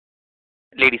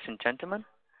Ladies and gentlemen,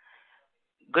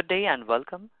 good day and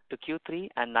welcome to Q3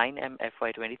 and 9M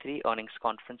FY23 earnings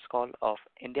conference call of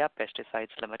India Pesticides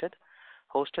Limited,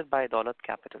 hosted by Dolat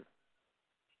Capital.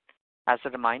 As a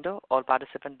reminder, all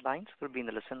participant lines will be in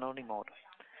the listen-only mode,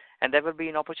 and there will be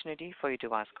an opportunity for you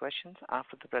to ask questions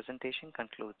after the presentation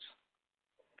concludes.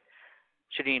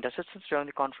 Should you need assistance during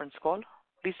the conference call,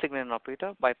 please signal an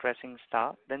operator by pressing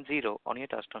star then 0 on your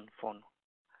touchtone phone.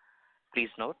 Please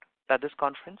note that this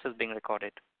conference is being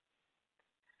recorded.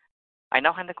 I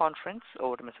now hand the conference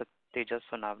over to Mr. Tejas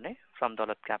Sonavne from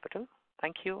Dolat Capital.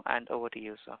 Thank you, and over to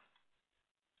you, sir.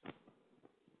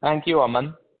 Thank you,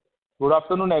 Aman. Good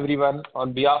afternoon, everyone.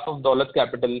 On behalf of Dolat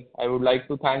Capital, I would like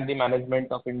to thank the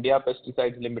management of India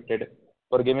Pesticides Limited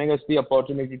for giving us the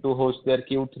opportunity to host their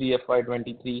Q3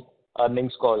 FY23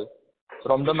 earnings call.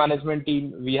 From the management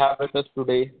team, we have with us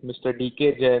today Mr.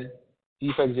 D.K. Jain,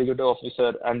 Chief Executive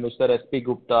Officer, and Mr. S.P.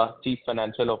 Gupta, Chief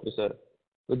Financial Officer.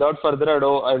 Without further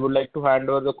ado, I would like to hand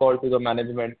over the call to the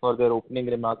management for their opening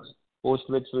remarks, post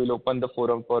which we will open the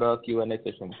forum for a Q&A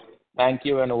session. Thank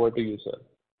you, and over to you, sir.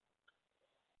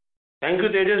 Thank you,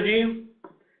 Tejas ji.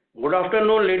 Good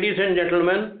afternoon, ladies and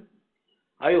gentlemen.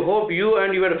 I hope you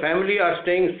and your family are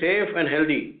staying safe and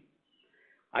healthy.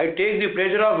 I take the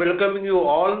pleasure of welcoming you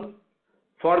all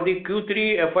for the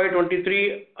Q3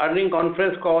 FY23 earnings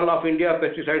conference call of India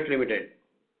Pesticides Limited.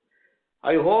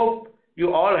 I hope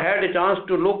you all had a chance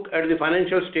to look at the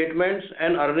financial statements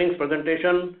and earnings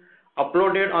presentation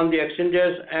uploaded on the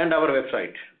exchanges and our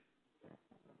website.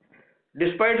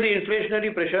 Despite the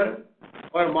inflationary pressure,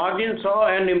 our margins saw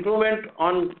an improvement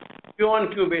on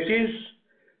Q-on-Q basis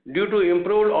due to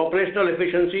improved operational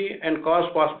efficiency and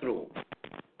cost pass-through.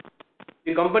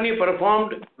 The company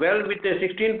performed well with a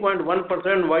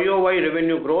 16.1% YOY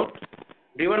revenue growth,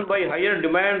 driven by higher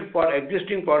demand for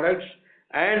existing products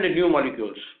and new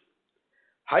molecules.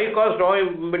 High cost raw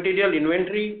material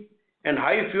inventory and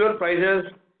high fuel prices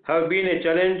have been a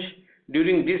challenge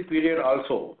during this period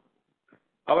also.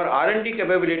 Our R&D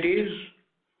capabilities,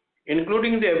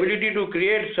 including the ability to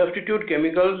create substitute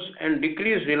chemicals and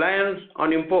decrease reliance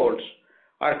on imports,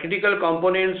 are critical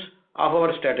components of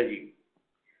our strategy.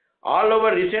 All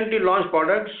our recently launched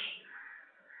products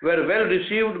were well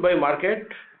received by market,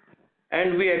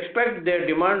 and we expect their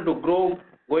demand to grow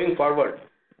going forward.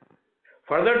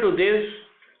 Further to this,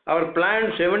 our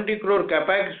planned 70 crore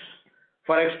capex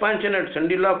for expansion at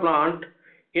Sandila plant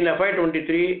in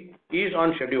FY23 is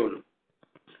on schedule.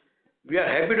 We are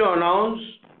happy to announce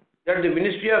that the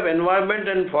Ministry of Environment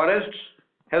and Forests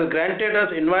has granted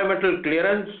us environmental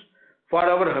clearance for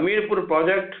our Hamirpur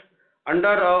project under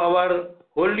our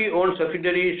wholly owned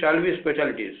subsidiary Shalvi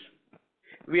Specialities.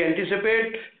 We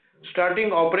anticipate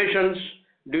starting operations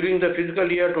during the fiscal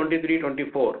year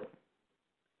 23-24.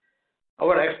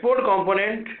 Our export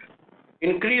component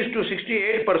increased to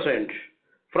 68%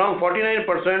 from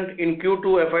 49% in Q2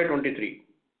 FY23.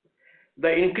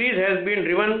 The increase has been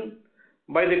driven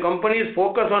by the company's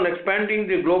focus on expanding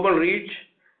the global reach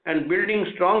and building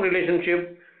strong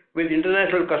relationship with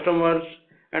international customers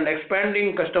and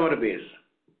expanding customer base.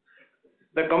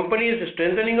 The company's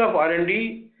strengthening of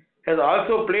R&D has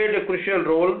also played a crucial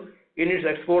role in its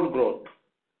export growth.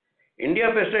 India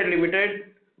Pesticides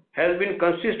Limited has been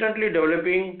consistently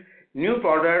developing new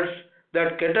products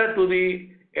that cater to the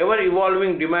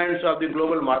ever-evolving demands of the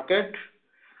global market,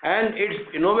 and its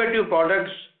innovative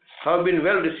products have been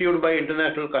well received by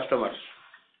international customers.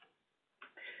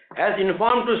 As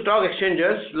informed to stock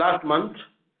exchanges last month,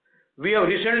 we have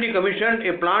recently commissioned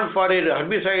a plant for a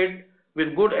herbicide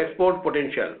with good export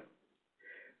potential.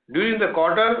 During the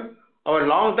quarter, our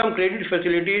long-term credit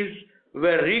facilities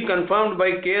were reconfirmed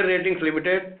by Care Ratings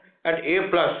Limited at A+,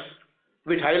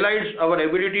 which highlights our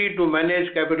ability to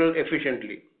manage capital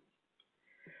efficiently.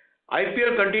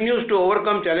 IPL continues to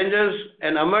overcome challenges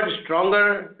and emerge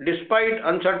stronger despite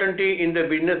uncertainty in the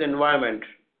business environment.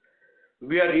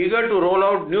 We are eager to roll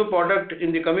out new products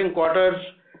in the coming quarters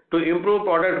to improve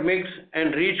product mix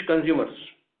and reach consumers.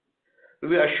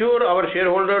 We assure our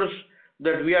shareholders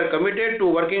that we are committed to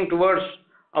working towards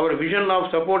our vision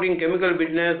of supporting chemical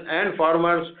business and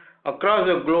farmers across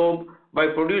the globe by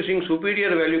producing superior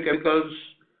value chemicals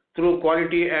through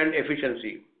quality and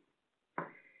efficiency.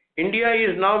 India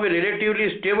is now a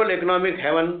relatively stable economic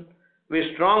haven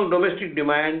with strong domestic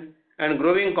demand and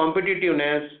growing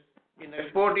competitiveness in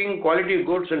exporting quality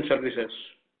goods and services.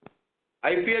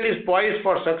 IPL is poised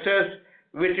for success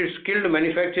with its skilled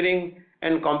manufacturing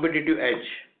and competitive edge.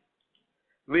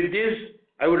 With this,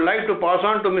 I would like to pass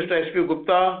on to Mr. S.P.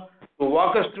 Gupta to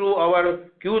walk us through our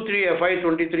Q3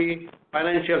 FY23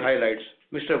 financial highlights.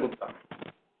 Mr. Gupta.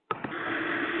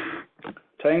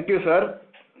 Thank you, sir.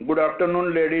 Good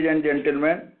afternoon, ladies and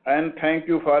gentlemen, and thank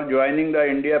you for joining the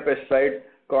India Pesticide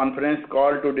conference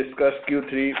call to discuss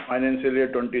Q3 financial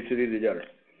year 23 results.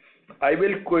 I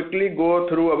will quickly go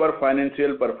through our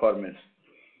financial performance.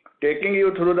 Taking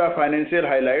you through the financial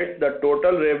highlights, the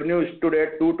total revenue stood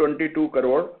at 222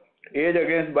 crore, as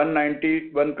against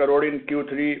 191 crore in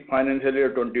Q3 financial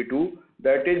year 22,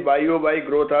 that is YOY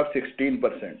growth of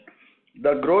 16%.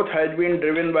 The growth has been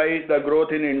driven by the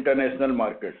growth in international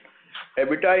markets.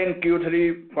 EBITDA in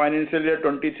Q3 financial year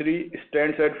 23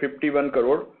 stands at 51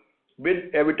 crore,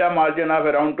 with EBITDA margin of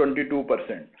around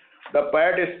 22%. The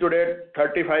PAT stood at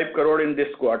 35 crore in this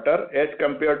quarter as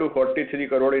compared to 43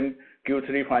 crore in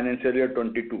Q3 financial year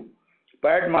 22.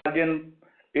 PAT margin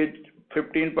is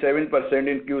 15.7%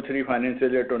 in Q3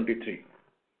 financial year 23.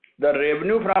 The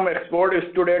revenue from export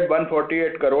stood at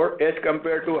 148 crore as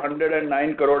compared to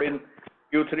 109 crore in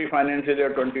Q3 financial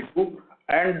year 22,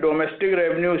 and domestic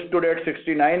revenue stood at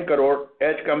 69 crore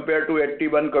as compared to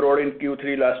 81 crore in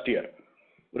Q3 last year.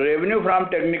 Revenue from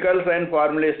technicals and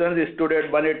formulations stood at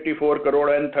 184 crore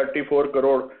and 34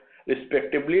 crore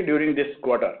respectively during this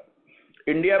quarter.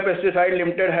 India Pesticides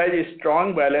Limited has a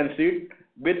strong balance sheet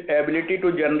with ability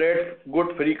to generate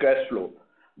good free cash flow.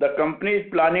 The company is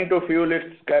planning to fuel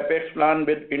its capex plan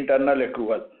with internal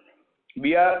accrual.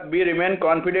 We remain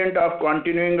confident of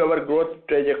continuing our growth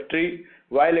trajectory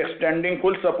while extending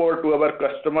full support to our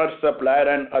customers, supplier,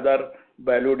 and other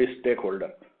valued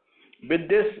stakeholders. With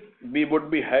this, we would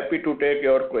be happy to take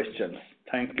your questions.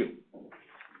 Thank you.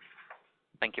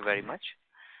 Thank you very much.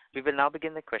 We will now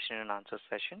begin the question and answer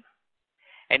session.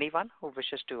 Anyone who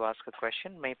wishes to ask a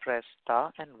question may press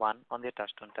star and one on their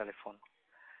touchtone telephone.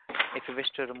 If you wish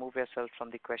to remove yourself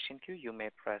from the question queue, you may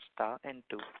press star and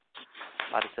two.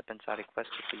 Participants are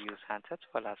requested to use handsets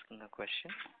while asking a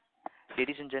question.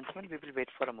 Ladies and gentlemen, we will wait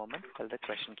for a moment while the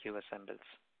question queue assembles.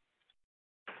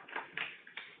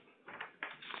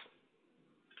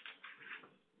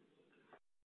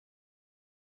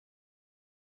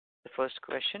 The first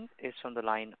question is from the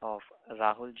line of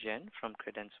Rahul Jain from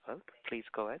Credence Wealth. Please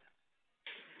go ahead.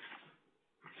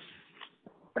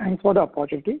 Thanks for the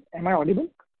opportunity. Am I audible?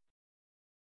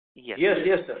 Yes.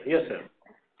 Yes, sir.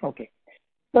 Okay.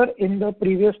 Sir, in the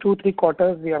previous 2-3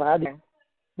 quarters, we have had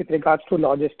with regards to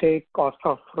logistic cost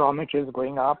of raw materials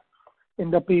going up.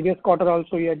 In the previous quarter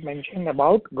also, you had mentioned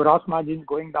about gross margins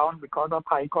going down because of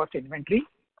high cost inventory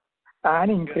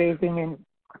and increasing in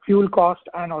fuel cost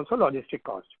and also logistic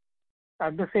cost.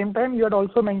 At the same time, you had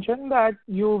also mentioned that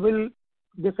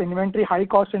this inventory, high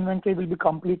cost inventory will be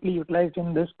completely utilized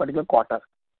in this particular quarter.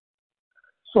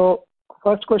 So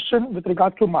first question with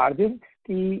regards to margins,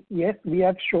 yes, we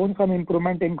have shown some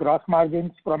improvement in gross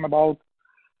margins from about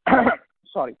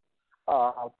 43%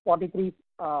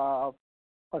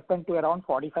 to around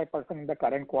 45% in the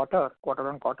current quarter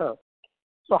on quarter.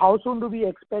 So how soon do we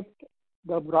expect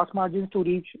the gross margins to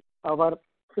reach our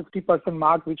 50%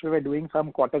 mark, which we were doing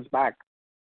some quarters back,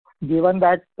 given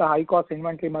that the high cost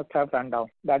inventory must have run down?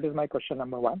 That is my question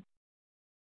number one.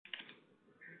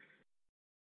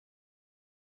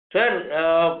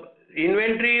 Sir,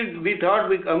 inventory, we thought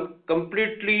we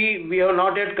have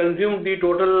not yet consumed the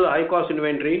total high cost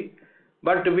inventory,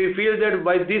 but we feel that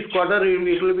by this quarter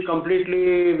it will be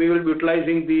completely, we will be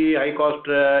utilizing the high cost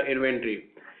inventory.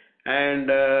 And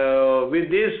with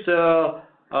this, for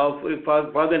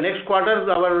the next quarter,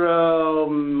 our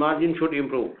margin should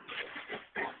improve.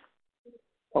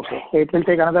 Okay. So it will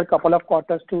take another couple of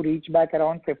quarters to reach back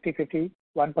around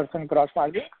 50-51% gross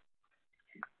margin?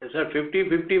 Yes, sir,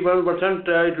 50-51%,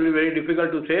 it will be very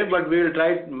difficult to say, but we will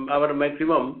try our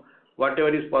maximum, whatever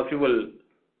is possible.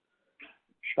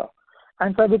 Sure.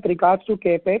 And sir, with regards to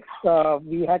capex,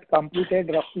 we had completed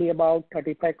roughly about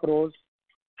 35 crores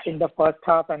in the first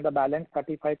half and the balance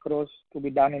 35 crores to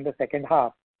be done in the second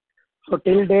half. So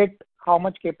till date, how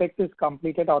much capex is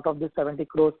completed out of this 70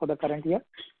 crores for the current year?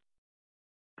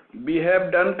 We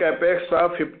have done capex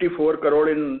of 54 crore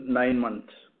in 9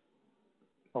 months.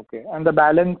 Okay. And the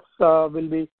balance will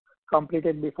be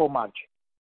completed before March?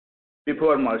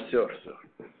 Before March, sure, sir.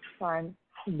 And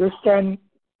this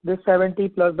 70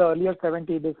 plus the earlier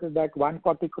 70, this is that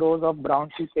 140 crores of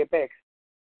brownfield capex,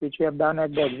 which we have done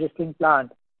at the existing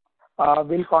plant,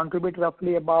 will contribute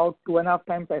roughly about 2.5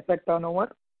 times asset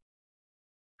turnover?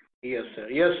 Yes, sir.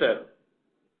 Yes, sir.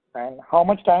 And how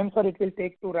much time, sir, it will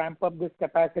take to ramp up this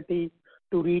capacity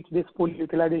to reach this full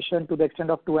utilization to the extent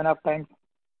of 2.5 times?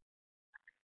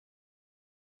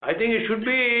 I think it should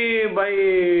be by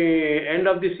end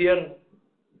of this year.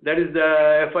 That is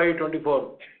the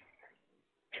FY24.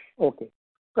 Okay.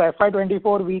 So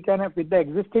FY24, we can, with the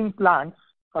existing plants,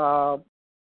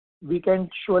 we can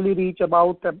surely reach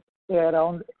about say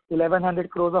around 1100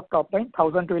 crores of top line,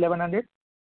 1000 to 1100?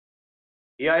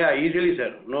 Yeah, easily,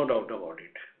 sir. No doubt about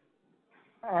it.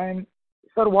 And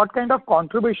sir, what kind of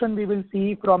contribution we will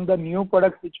see from the new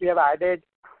products which we have added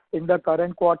in the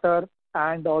current quarter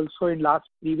and also in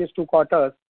previous 2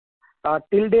 quarters?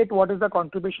 Till date, what is the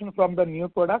contribution from the new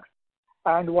products,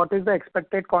 and what is the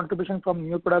expected contribution from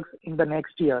new products in the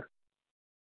next year?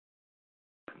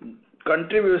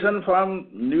 Contribution from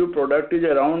new product is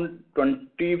around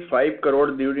 25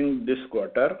 crore during this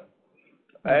quarter,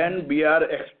 and we are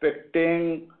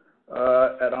expecting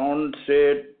around,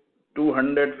 say,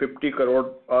 250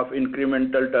 crore of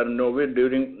incremental turnover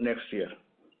during next year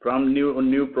from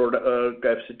new product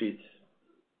capacities.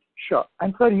 Sure.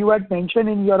 And sir, you had mentioned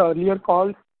in your earlier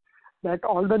calls that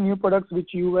all the new products which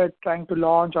you were trying to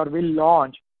launch or will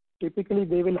launch, typically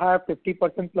they will have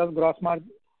 50% plus gross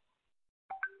margin.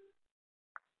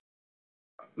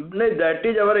 No, that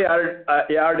is our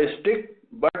yardstick,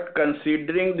 but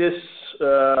considering this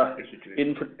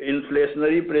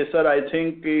inflationary pressure, I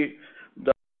think the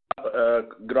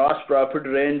gross profit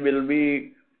range will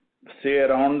be, say,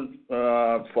 around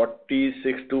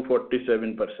 46 to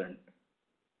 47%.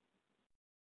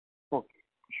 Okay,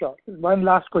 sure. One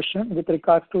last question with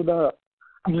regards to the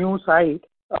new site.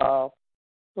 So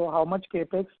how much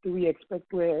capex do we expect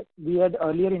to? We had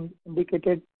earlier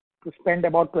indicated to spend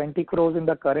about 20 crores in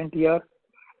the current year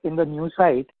in the new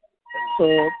site.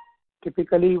 So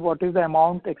typically, what is the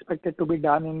amount expected to be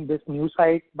done in this new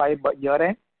site by year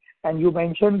end? And you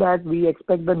mentioned that we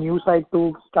expect the new site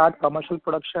to start commercial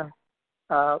production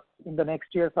in the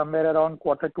next year, somewhere around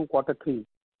Q2, Q3.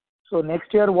 So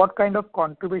next year, what kind of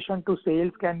contribution to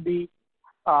sales can be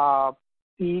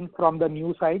seen from the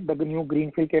new site, the new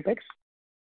greenfield capex?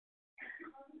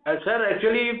 Sir,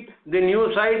 actually, the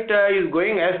new site is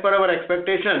going as per our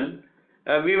expectation.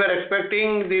 We were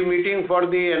expecting the meeting for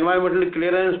the environmental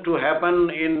clearance to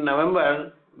happen in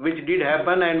November, which did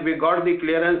happen, and we got the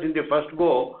clearance in the first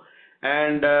go.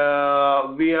 And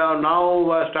we are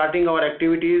now starting our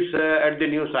activities at the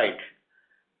new site.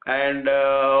 And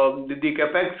the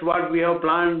capex what we have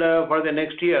planned for the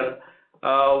next year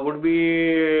would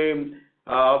be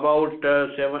about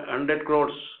 700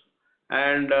 crores.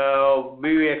 And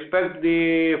we expect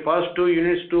the first 2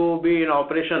 units to be in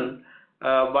operation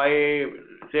by,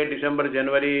 say, December,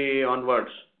 January onwards.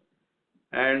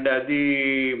 And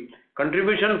the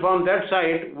contribution from that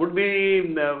side would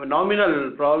be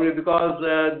nominal, probably because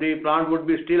the plant would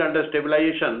be still under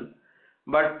stabilization.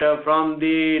 But from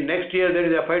the next year, that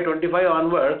is FY25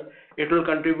 onwards, it will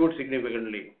contribute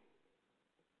significantly.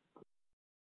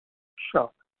 Sure.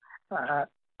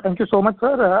 Thank you so much,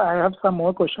 sir. I have some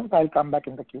more questions. I'll come back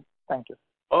in the queue. Thank you.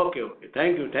 Okay.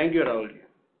 Thank you, Rahul.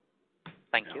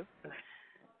 Thank you.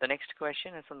 The next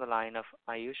question is on the line of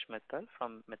Ayush Mittal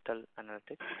from Mittal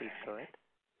Analytics. Please go ahead.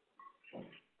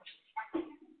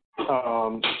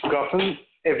 Good afternoon,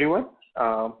 everyone.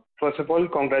 First of all,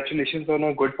 congratulations on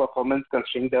a good performance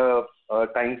considering the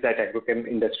times that agrochem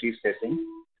industry is facing.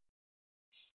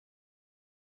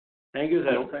 Thank you,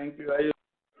 sir. Thank you,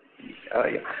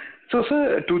 Ayush. Yeah. So,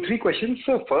 sir, 2-3 questions.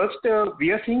 So, first,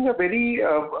 we are seeing a very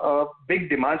big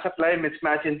demand-supply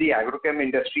mismatch in the agrochem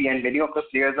industry, and many of the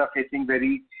players are facing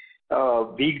very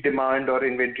weak demand or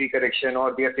inventory correction,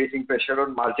 or we are facing pressure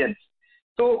on margins.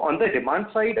 So, on the demand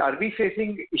side, are we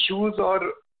facing issues, or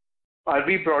are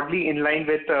we broadly in line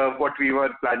with what we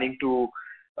were planning to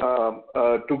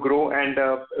grow? And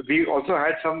we also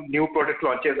had some new product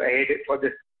launches ahead for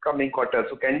this coming quarter.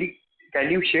 So, can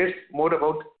you share more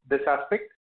about this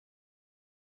aspect?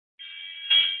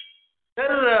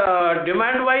 Sir,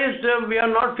 demand-wise, we are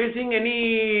not facing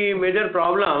any major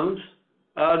problems.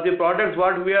 The products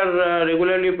what we are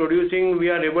regularly producing, we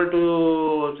are able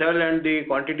to sell, and the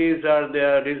quantities are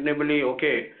there reasonably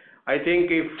okay. I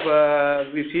think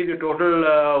if we see the total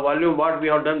volume what we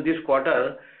have done this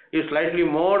quarter is slightly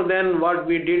more than what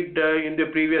we did in the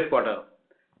previous quarter.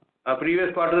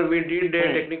 Previous quarter we did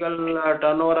a technical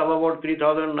turnover of about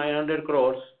 3,900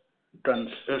 crores. Tons.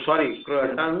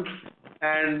 Tons.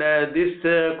 And this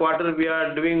quarter we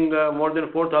are doing more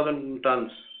than 4,000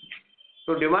 tons.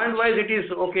 So demand-wise it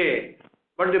is okay.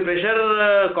 But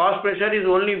the cost pressure is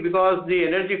only because the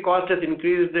energy cost has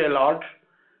increased a lot.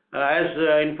 As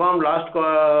informed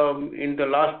in the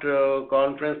last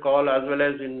conference call as well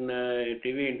as in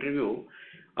TV interview,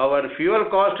 our fuel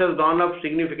cost has gone up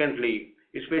significantly,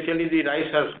 especially the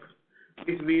rice husk,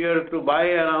 which we are to buy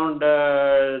around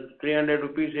 300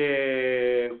 rupees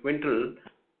a quintal.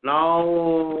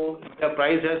 Now the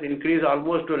price has increased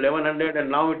almost to 1100, and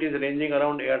now it is ranging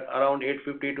around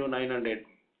 850 to 900.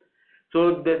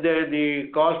 So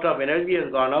the cost of energy has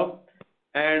gone up,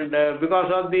 And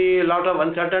because of the lot of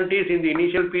uncertainties in the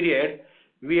initial period,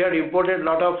 we had imported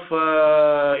lot of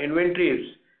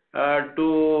inventories to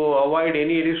avoid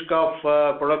any risk of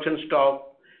production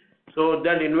stop. So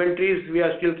that inventories we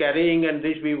are still carrying, and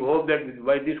this we hope that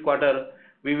by this quarter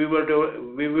we will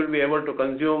be able to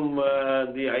consume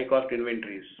the high cost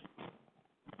inventories.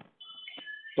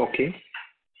 Okay.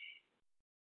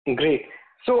 Great.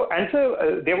 So, and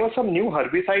sir, there was some new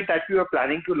herbicide that we were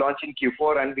planning to launch in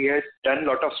Q4, and we had done a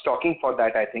lot of stocking for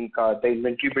that. I think the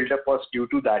inventory buildup was due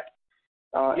to that.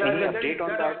 Any update on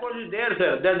that? Of course is there,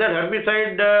 sir. That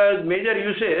herbicide major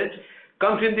usage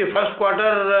comes in the first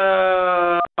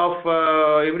quarter of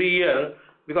every year,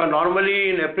 because normally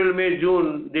in April, May,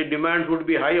 June the demands would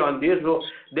be high on this. So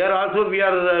there also we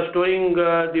are storing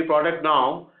the product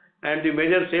now, and the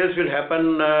major sales will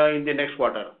happen in the next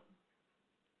quarter.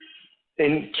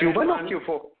 In Q1 or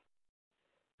Q4?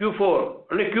 Q4,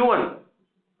 only Q1.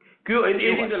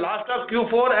 It is the last of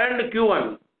Q4 and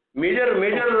Q1.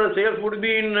 Major sales would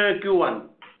be in Q1.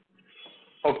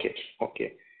 Okay.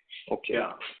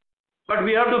 Yeah. But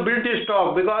we have to build this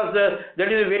stock, because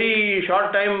that is a very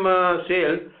short time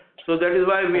sale. So that is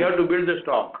why we have to build the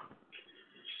stock.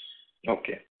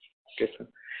 Okay, sir.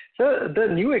 Sir, the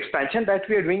new expansion that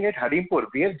we are doing at Harimpur,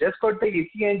 we have just got the EC,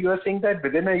 and you are saying that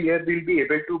within a year we'll be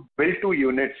able to build 2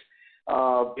 units.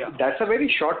 That's a very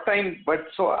short time, but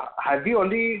so have we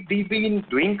already been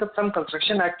doing some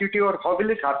construction activity, or how will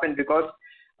it happen? Because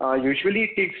usually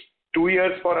it takes 2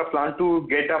 years for a plant to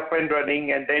get up and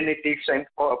running, and then it takes time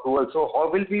for approval. So how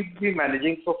will we be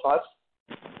managing so fast?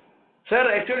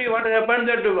 Sir, actually what happened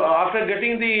that after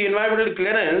getting the environmental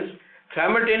clearance,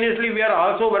 simultaneously we are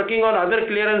also working on other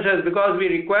clearances, because we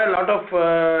require a lot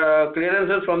of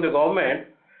clearances from the government.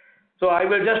 So I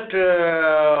will just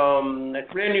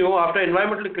explain you. After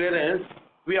environmental clearance,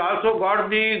 we also got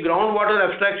the groundwater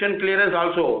abstraction clearance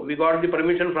also. We got the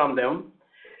permission from them.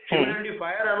 Similarly,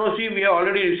 fire NOC we have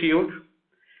already received.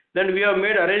 Then we have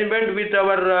made arrangement with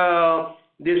our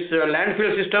this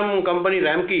landfill system company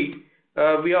Ramki.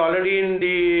 We are already in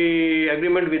the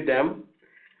agreement with them.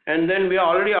 And then we have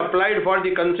already applied for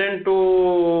the consent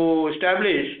to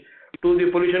establish to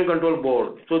the Pollution Control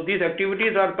Board. So these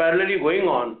activities are parallelly going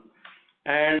on.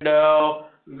 And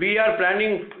we are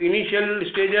planning initial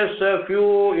stages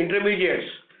few intermediates.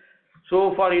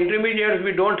 So for intermediates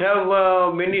we don't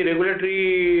have many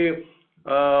regulatory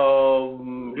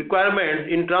requirements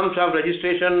in terms of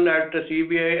registration at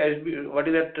CBI, what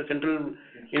is that, Central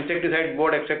Insecticide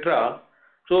Board, etc.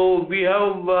 So we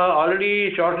have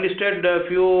already shortlisted a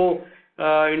few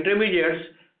intermediates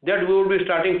that we will be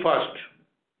starting first.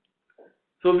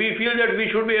 So we feel that we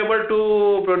should be able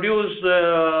to produce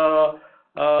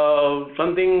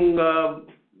something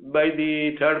by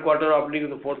the third quarter or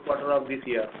the fourth quarter of this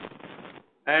year.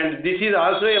 And this is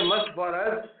also a must for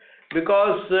us,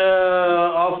 because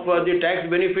of the tax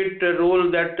benefit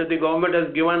rule that the government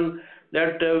has given,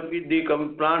 that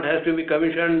the plant has to be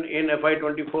commissioned in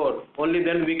FY24. Only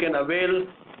then we can avail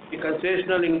the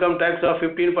concessional income tax of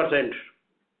 15%.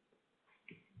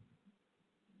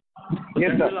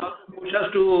 Yes, that sir. will also push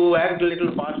us to act a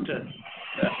little faster.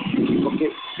 Okay,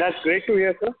 that's great to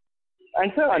hear, sir.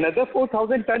 And sir, another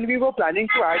 4,000 ton we were planning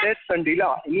to add at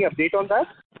Sandila. Any update on that?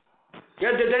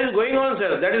 Yes, that is going on,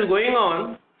 sir. That is going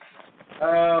on.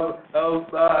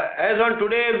 As on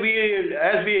today,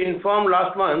 as we informed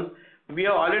last month, we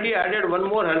have already added one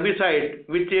more herbicide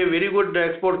with a very good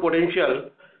export potential.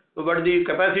 But the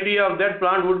capacity of that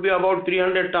plant would be about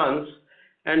 300 tons.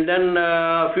 And then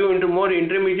a few more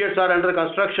intermediates are under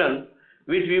construction,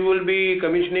 which we will be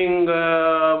commissioning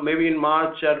maybe in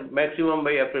March or maximum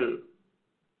by April.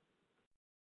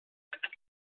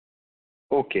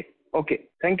 Okay.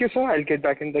 Thank you, sir. I'll get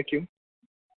back in the queue.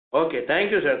 Okay.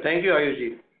 Thank you, sir. Thank you,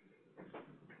 Ayushi.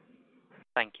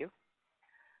 Thank you.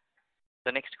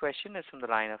 The next question is from the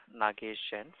line of Nagesh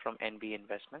Jain from NB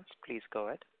Investments. Please go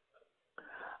ahead.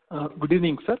 Good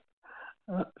evening, sir.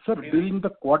 Sir, during the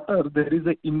quarter, there is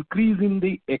an increase in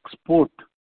the export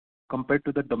compared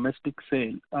to the domestic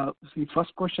sale. The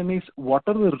first question is, what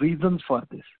are the reasons for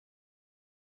this?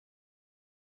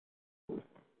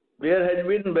 There has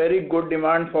been very good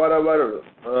demand for our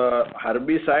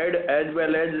herbicide as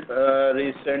well as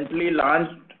recently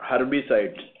launched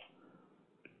herbicides.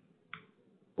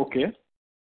 Okay.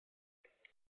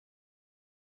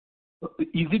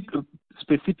 Is it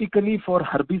specifically for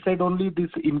herbicide only this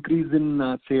increase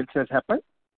in sales has happened?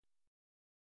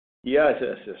 Yes.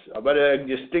 Our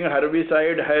existing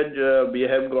herbicide we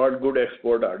have got good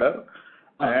export order.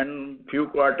 And few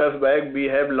quarters back we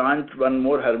have launched one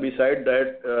more herbicide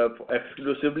that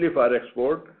exclusively for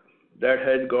export, that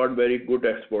has got very good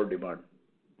export demand.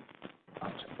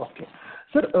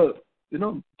 Sir,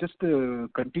 just a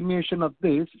continuation of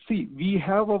this. See, we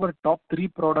have our top 3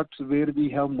 products where we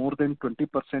have more than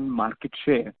 20% market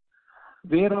share,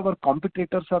 where our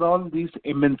competitors are all these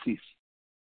MNCs.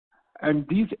 And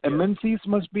these MNCs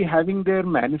must be having their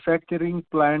manufacturing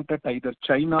plant at either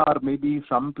China or maybe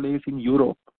some place in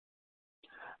Europe.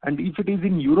 And if it is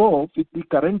in Europe, with the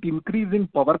current increase in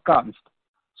power cost,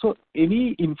 so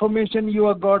any information you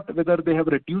have got whether they have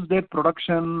reduced their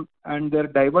production and they're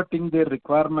diverting their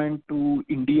requirement to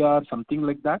India or something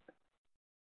like that?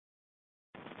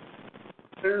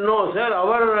 No, sir.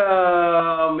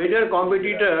 Our major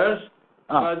competitors,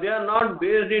 they are not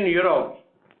based in Europe.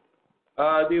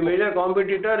 The major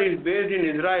competitor is based in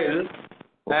Israel,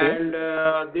 and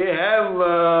they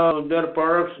have their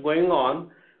products going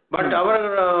on. But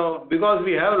because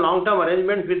we have long-term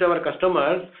arrangements with our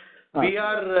customers, we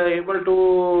are able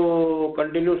to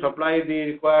continue supply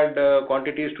the required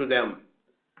quantities to them.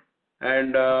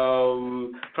 And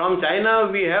from China,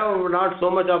 we have not so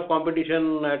much of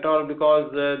competition at all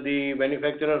because the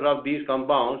manufacturers of these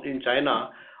compounds in China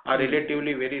are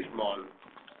relatively very small.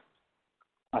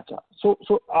 Acha.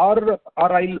 Or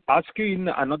I'll ask you in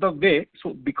another way.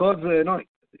 So because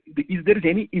is there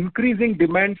any increasing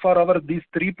demand for these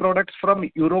 3 products from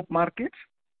Europe markets?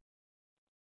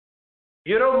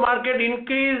 Europe market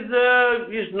increase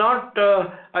is not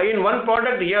in one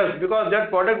product, yes, because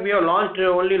that product we have launched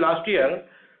only last year.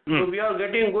 So we are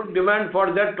getting good demand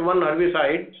for that one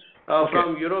herbicide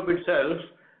from Europe itself.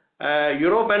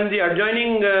 Europe and the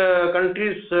adjoining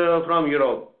countries from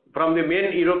Europe, from the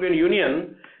main European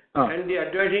Union and the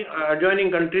adjoining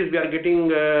countries, we are getting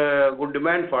good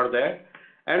demand for that.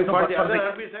 And for the other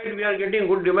herbicide, we are getting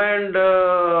good demand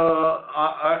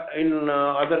in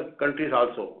other countries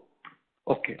also.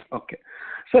 Okay.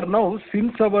 Sir, now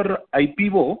since our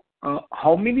IPO,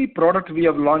 how many products we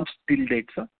have launched till date,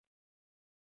 sir?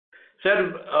 Sir,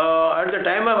 at the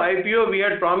time of IPO, we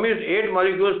had promised 8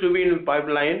 molecules to be in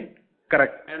pipeline.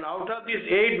 Correct. And out of these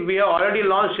 8, we have already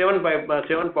launched 7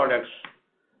 products.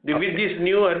 With this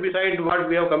new herbicide, what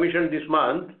we have commissioned this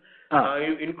month,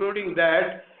 including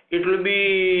that, this will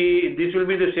be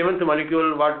the 7th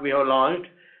molecule what we have launched.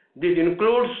 This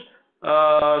includes 6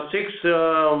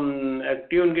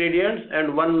 active ingredients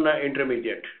and 1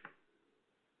 intermediate.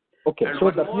 Okay, and so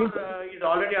one that more means is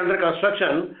already under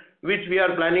construction, which we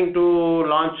are planning to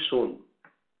launch soon.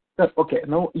 Sir, okay.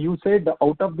 Now you said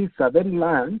out of the 7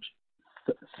 launch,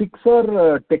 6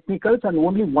 are technicals and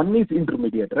only 1 is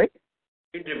intermediate, right?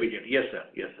 Intermediate, yes sir.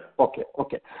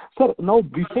 Okay. Sir, now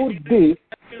before this,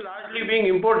 largely being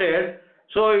imported,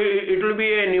 so it will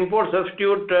be an import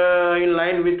substitute in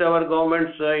line with our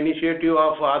government's initiative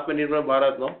of Atmanirbhar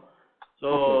Bharat, no?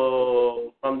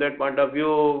 So from that point of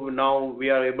view, now we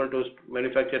are able to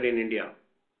manufacture in India.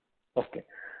 Okay.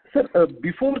 Sir,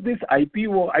 before this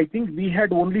IPO, I think we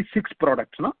had only 6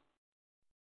 products, no?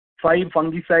 5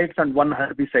 fungicides and 1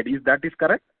 herbicide. Is that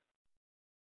correct?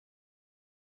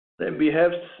 We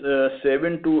have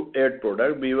 7 to 8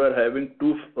 products. We were having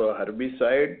 2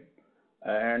 herbicides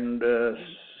and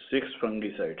 6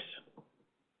 fungicides.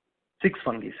 6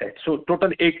 fungicides. So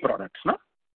total 8 products, no?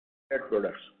 8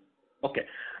 products. Okay.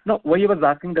 Now, why I was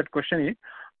asking that question is,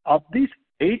 of these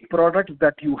 8 products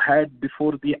that you had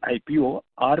before the IPO,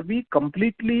 are we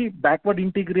completely backward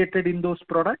integrated in those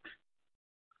products?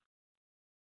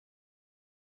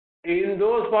 In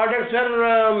those products, sir,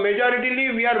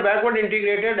 majoritarily we are backward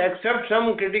integrated, except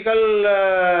some critical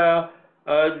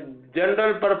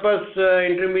general purpose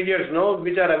intermediates,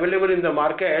 which are available in the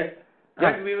market,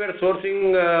 that we were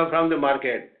sourcing from the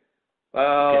market.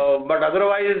 But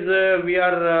otherwise, we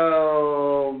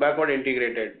are backward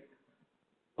integrated.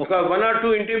 Because 1 or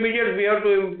 2 intermediates we have to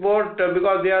import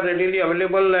because they are readily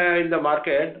available in the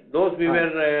market. Those we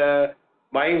were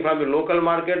buying from the local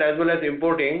market as well as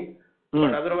importing.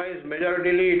 But otherwise,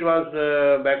 majoritarily it was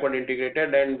backward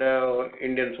integrated and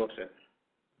Indian sources.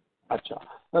 Acha.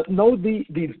 Now the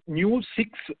new 6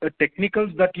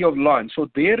 technicals that you have launched, so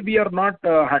there we are not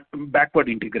backward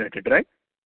integrated, right?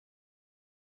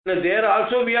 There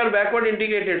also we are backward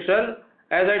integrated, sir.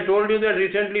 As I told you that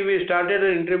recently we started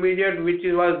an intermediate which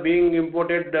was being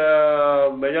imported,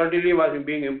 majoritarily was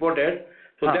being imported.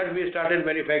 So that we started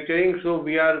manufacturing, so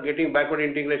we are getting backward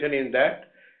integration in that.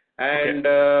 And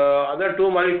other 2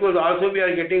 molecules also we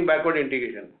are getting backward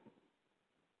integration.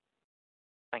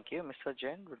 Thank you. Mr.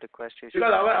 Jain, would request you.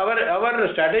 Because our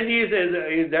strategy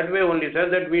is that way only, sir,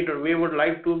 that we would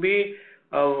like to be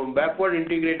backward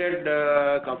integrated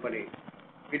company.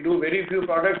 We do very few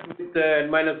products with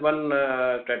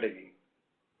N-1 strategy.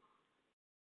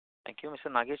 Thank you. Mr.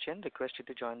 Nagesh Jain, request you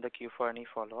to join the queue for any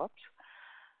follow-ups.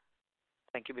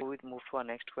 Thank you. Before we move to our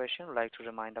next question, I'd like to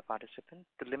remind our participant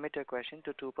to limit your question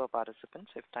to two per participant.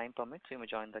 If time permits, you may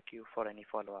join the queue for any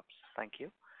follow-ups. Thank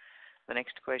you. The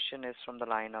next question is from the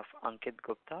line of Ankit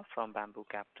Gupta from Bamboo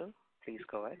Capital. Please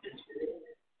go ahead.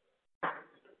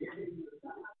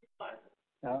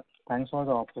 Thanks for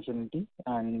the opportunity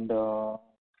and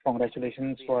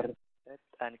congratulations for.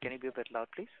 And can you be a bit loud,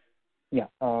 please? Yeah,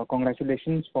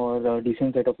 congratulations for a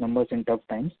decent set of numbers in tough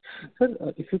times. Sir,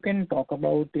 if you can talk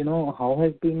about, how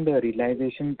has been the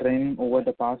realization trend over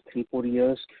the past 3-4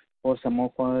 years for some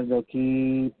of our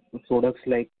key products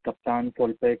like Kaptan,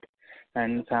 Folpet,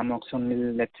 and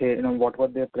Samoxonil, let's say, what were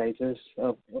their prices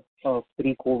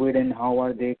pre-COVID and how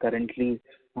are they currently?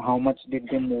 How much did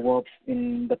they move up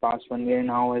in the past 1 year and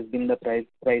how has been the price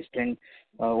trend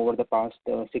over the past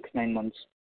 6-9 months?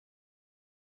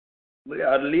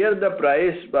 Earlier, the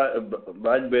price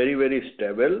was very, very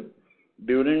stable.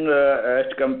 During,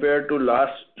 as compared to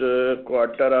last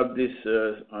quarter of this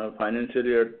financial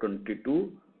year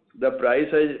 22, the price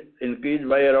has increased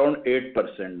by around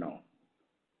 8% now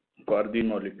for the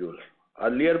molecules.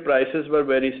 Earlier, prices were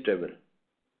very stable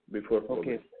before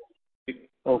COVID.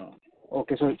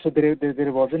 Okay, so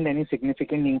there wasn't any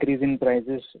significant increase in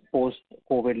prices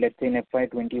post-COVID, let's say in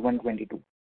FY21-22.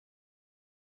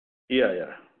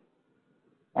 Yeah.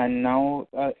 And now,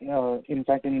 in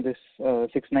fact, in this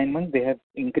 6-9 months, they have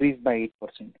increased by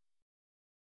 8%.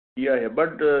 Yeah,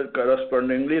 but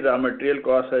correspondingly, raw material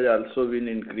cost has also been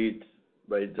increased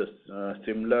by just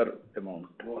similar amount.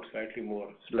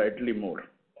 Slightly more.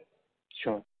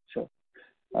 Sure.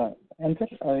 And sir,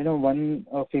 one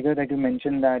figure that you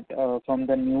mentioned that from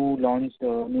the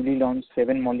newly launched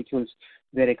 7 molecules,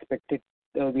 we are expecting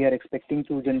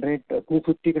to generate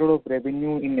 250 crore of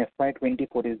revenue in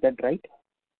FY24. Is that right?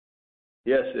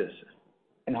 Yes.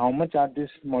 And how much are these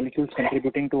molecules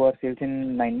contributing to our sales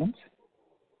in 9 months?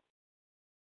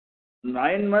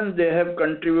 9 months they have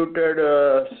contributed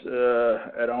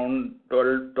around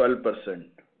 12%.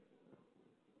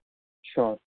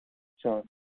 Sure.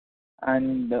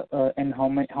 And how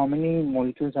many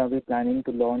molecules are we planning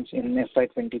to launch in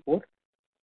FY24?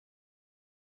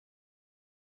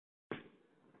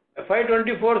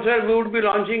 FY24, sir, we would be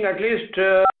launching at least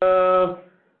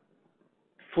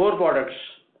 4 products.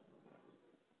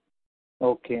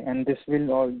 Okay, and these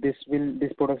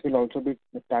products will also be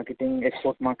targeting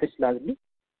export markets largely?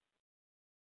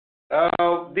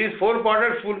 These 4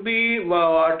 products would be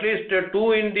at least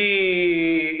 2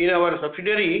 in our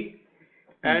subsidiary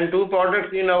and 2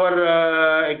 products in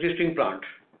our existing plant.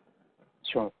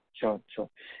 Sure.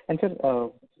 And sir,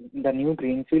 the new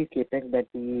greenfield capex that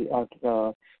we are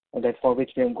that for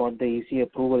which we have got the EC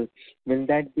approval, will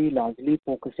that be largely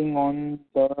focusing on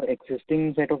the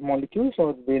existing set of molecules,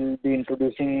 or will be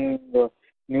introducing the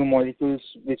new molecules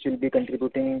which will be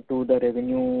contributing to the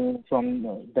revenue from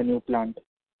the new plant?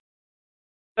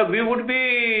 We would be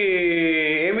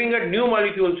aiming at new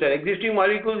molecules, sir. Existing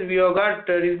molecules, we have got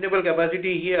reasonable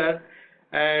capacity here,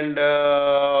 and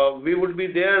we would be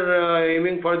there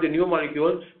aiming for the new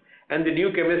molecules and the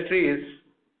new chemistries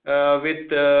with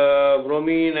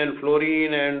bromine and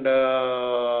fluorine and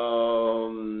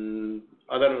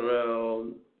other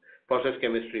process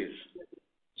chemistries.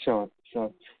 Sure.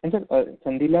 And sir,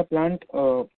 Sandila plant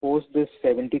post this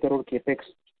 70 crore capex,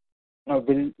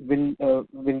 will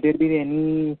there be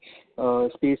any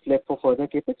space left for further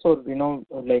capex, or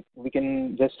like we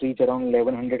can just reach around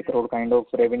 1100 crore kind of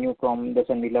revenue from the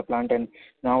Sandila plant, and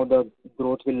now the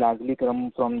growth will largely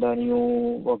come from the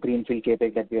new greenfield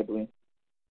capex that we are doing?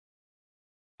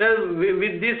 Sir,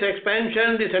 with this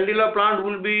expansion, the Sandila plant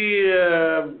will be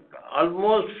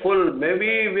almost full.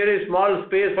 Maybe very small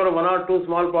space for 1 or 2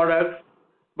 small products,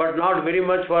 but not very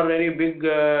much for any big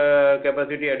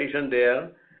capacity addition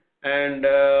there. And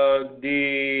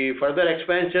the further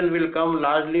expansion will come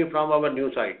largely from our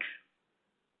new site.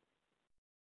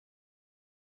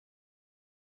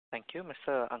 Thank you.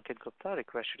 Mr. Ankit Gupta, I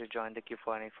request you to join the queue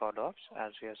for any follow-ups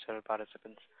as we have several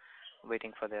participants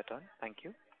waiting for their turn. Thank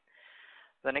you.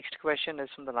 The next question is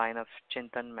from the line of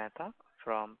Chintan Mehta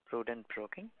from Prudent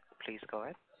Broking. Please go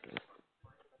ahead.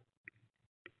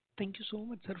 Thank you so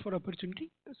much, sir, for opportunity.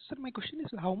 Sir, my question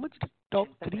is, how much the top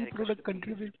 3 product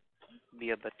contribute? Be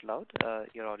a bit loud.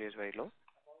 Your audio is very low.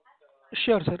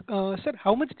 Sure, sir. Sir,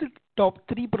 how much the top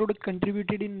 3 product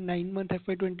contributed in 9-month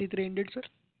FY23 ended, sir?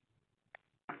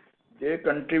 They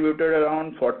contributed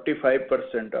around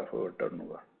 45% of our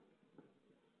turnover.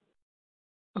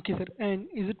 Okay, sir. And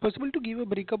is it possible to give a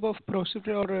breakup of Procif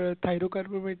or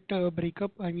thyrocarbamate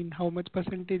breakup? I mean, how much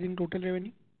percentage in total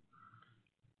revenue?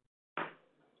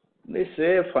 They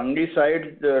say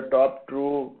fungicides, the top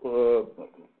 2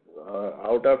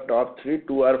 Out of top three,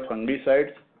 two are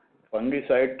fungicides.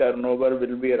 Fungicide turnover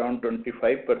will be around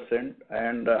 25%,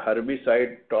 and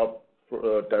herbicide top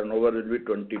turnover will be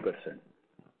 20%.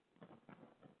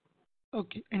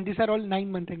 Okay. And these are all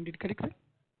 9-month ended, correct, sir?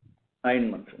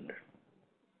 9 months ended.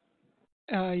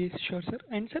 Yes, sure, sir.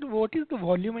 And sir, what is the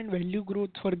volume and value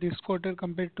growth for this quarter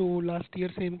compared to last year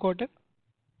same quarter?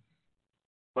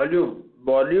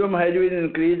 Volume has been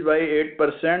increased by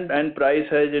 8% and price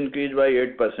has increased by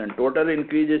 8%. Total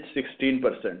increase is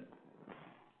 16%.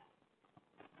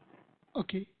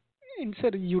 Okay. And sir,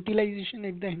 utilization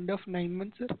at the end of 9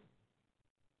 months, sir,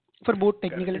 for both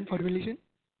technical and formulation?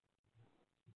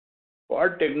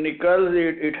 For technical,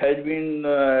 it has been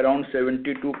around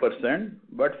 72%,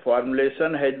 but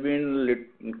formulation has been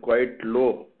quite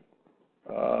low,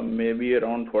 maybe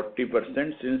around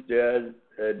 40%, since there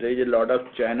is a lot of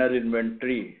channel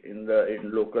inventory in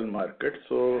local market.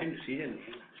 So And season.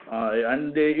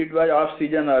 It was off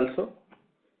season also,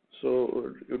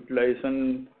 so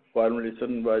utilization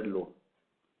formulation was low.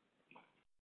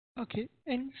 Okay.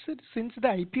 And sir, since the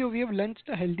IPO, we have launched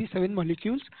a healthy 7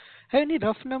 molecules. Have any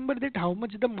rough number that how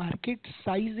much the market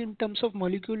size in terms of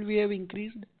molecule we have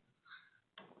increased?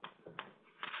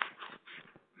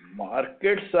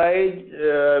 Market size,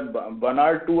 one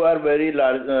or two are very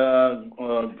large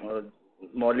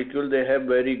molecule. They have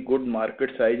very good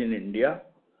market size in India.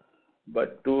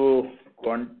 But to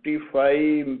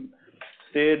quantify,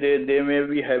 say they may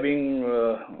be having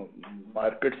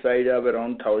market size of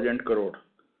around 1,000 crore.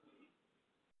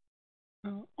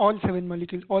 All 7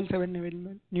 molecules, all 7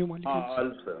 new molecules.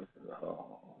 All 7.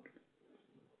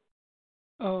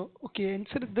 Okay. And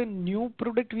sir, the new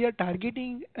product we are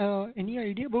targeting, any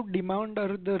idea about demand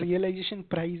or the realization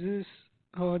prices?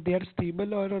 They are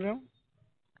stable or around?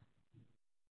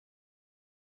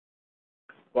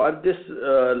 For this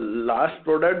last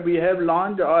product we have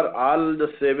launched, or all the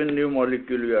 7 new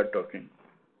molecule we are talking?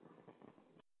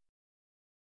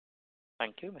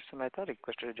 Thank you, Mr. Mehta.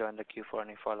 Requested to join the queue for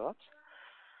any follow-ups.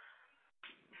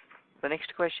 The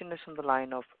next question is from the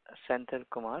line of Senthil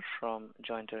Kumar from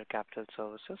Jointer Capital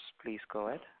Services. Please go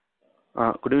ahead.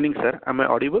 Good evening, sir. Am I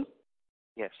audible?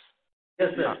 Yes. Yes,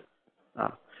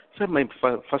 sir. Sir, my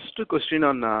first question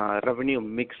on revenue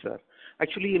mix, sir.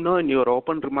 Actually, in your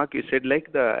open remark, you said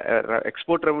like the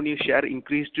export revenue share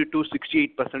increased to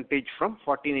 68% from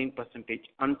 49%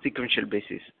 on sequential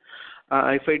basis.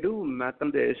 If I do math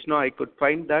on this, I could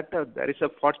find that there is a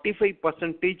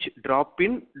 45% drop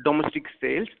in domestic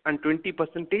sales and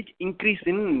 20% increase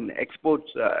in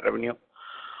exports revenue.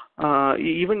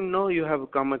 Even though you have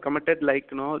commented like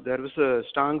there was a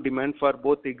strong demand for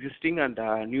both existing and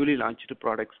newly launched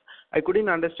products. I couldn't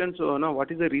understand. So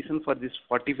what is the reason for this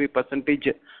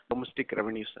 45% domestic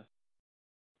revenue, sir?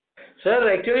 Sir,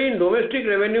 actually in domestic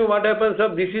revenue, what happens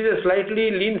this is a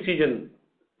slightly lean season.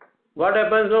 What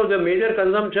happens the major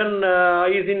consumption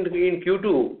is in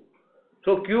Q2.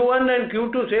 So Q1 and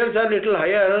Q2 sales are little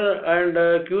higher, and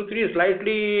Q3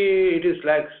 slightly it is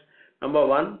slacks, number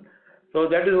one. So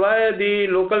that is why the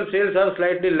local sales are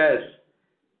slightly less.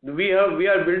 We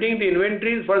are building the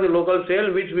inventories for the local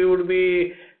sale, which we would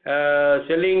be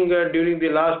selling during the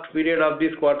last period of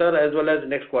this quarter as well as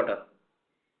next quarter.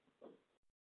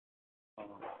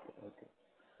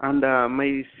 And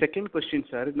my second question,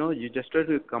 sir, you just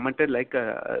commented like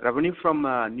revenue from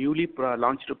newly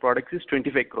launched products is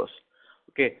 25 crores.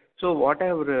 Okay, so what I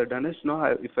have done is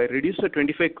if I reduce the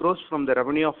 25 crores from the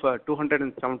revenue of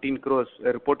 217 crores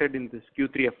reported in this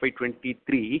Q3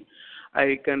 FY23,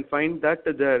 I can find that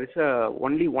there is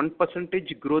only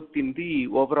 1% growth in the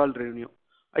overall revenue.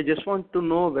 I just want to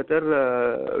know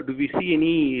whether do we see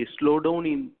any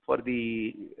slowdown for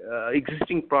the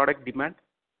existing product demand?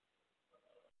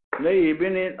 No,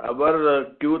 even in our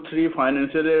Q3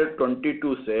 financial year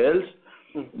 22 sales,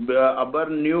 our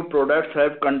new products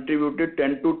have contributed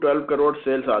 10 to 12 crore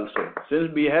sales also.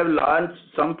 Since we have launched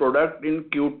some product in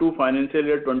Q2 financial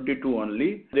year 22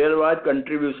 only, there was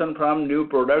contribution from new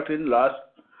products in last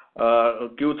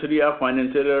Q3 of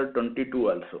financial year 22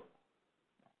 also.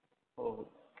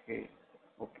 Okay.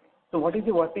 So what is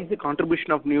the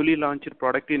contribution of newly launched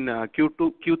product in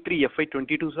Q3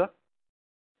 FY22, sir?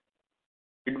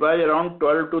 It was around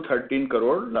 12 to 13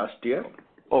 crore last year.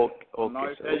 Okay. Now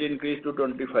it has increased to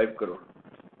 25 crore.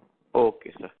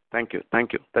 Okay, sir. Thank you.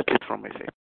 That's it from my side.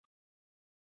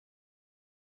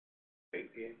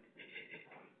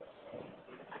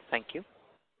 Thank you.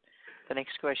 The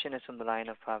next question is from the line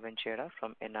of Bhavin Chheda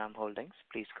from Enam Holdings.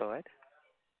 Please go ahead.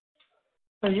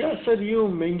 Yes, sir, you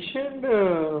mentioned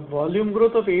volume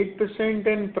growth of 8%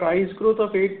 and price growth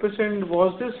of 8%.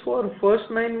 Was this for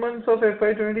first 9 months of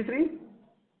FY23?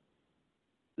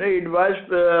 No, it was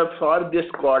for this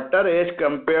quarter as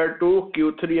compared to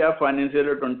Q3 of financial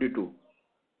year 22.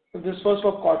 So this was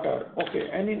for quarter. Okay.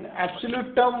 And in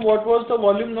absolute term, what was the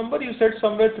volume number? You said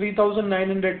somewhere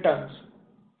 3,900 tons.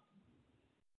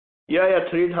 Yeah,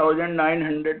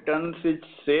 3,900 tons is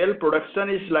sale. Production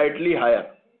is slightly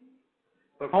higher.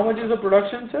 How much is the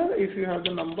production, sir, if you have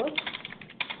the number?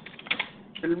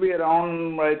 It will be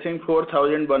around, I think,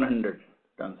 4,100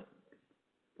 tons.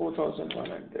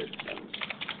 4,100 tons.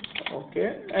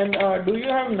 Okay. And do you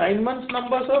have 9 months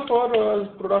numbers, sir, for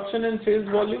production and sales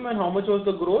volume, and how much was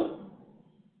the growth?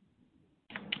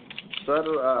 Sir,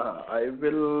 I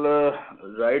will,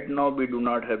 right now we do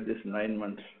not have this 9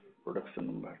 months production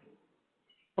number.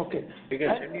 Okay. We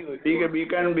can send you.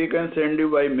 We can send you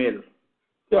by mail.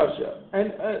 Sure.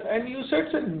 And you said,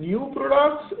 sir, new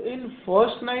products in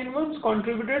first 9 months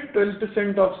contributed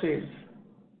 12% of sales.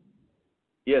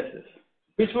 Yes.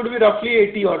 Which would be roughly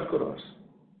 80 odd crores.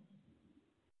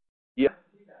 Yeah.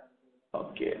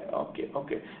 Okay.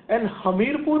 And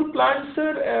Hamirpur plant,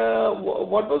 sir,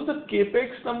 what was the capex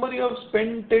number you have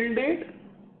spent till date?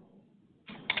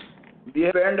 We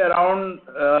have spent around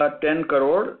 10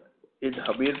 crore in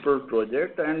Hamirpur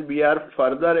project, and we are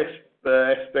further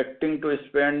expecting to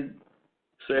spend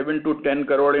 7 to 10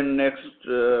 crore in next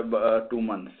 2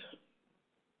 months.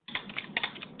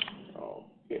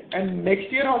 Okay. And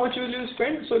next year, how much will you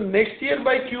spend? So next year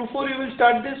by Q4 you will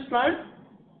start this plant?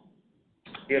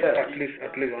 Yes, at least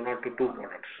 1 or 2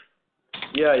 products.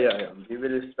 Yeah. We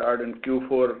will start in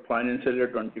Q4 financial year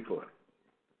 24.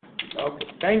 Okay.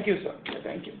 Thank you, sir.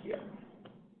 Thank you. Yeah.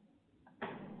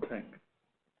 Thank you.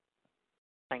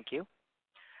 Thank you.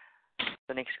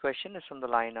 The next question is from the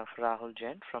line of Rahul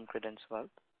Jain from Credence Wealth.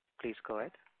 Please go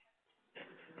ahead.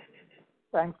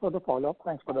 Thanks for the follow-up.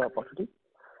 Thanks for the opportunity.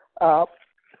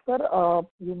 Sir,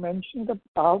 you mentioned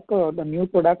about the new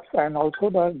products and also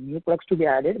the new products to be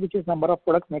added, which is number of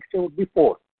products next year would be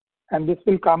 4, and this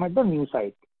will come at the new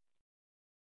site.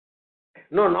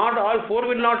 No, not all 4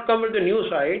 will not come at the new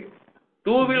site.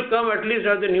 2 will come at least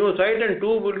at the new site, and 2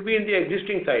 will be in the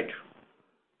existing site.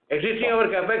 Existing our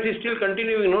capex is still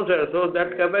continuing, no sir. So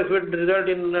that capex will result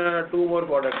in 2 more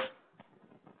products.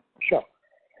 Sure.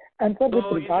 And sir, with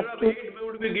So regards instead of 8, we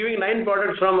would be giving 9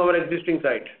 products from our existing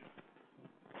site.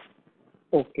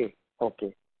 Okay.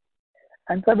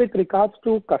 And sir, with regards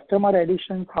to customer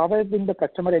additions, how has been the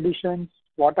customer additions?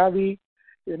 What are we,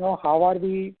 how are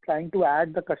we trying to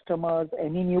add the customers?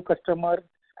 Any new customer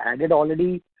added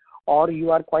already, or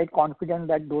you are quite confident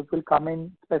that those will come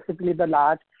in, specifically the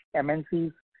large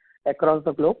MNCs across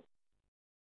the globe?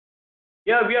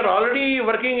 Yeah, we are already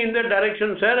working in that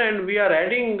direction, sir, and we are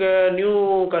adding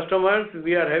new customers.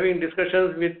 We are having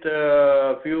discussions with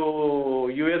few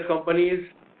US companies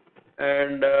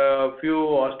and few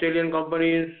Australian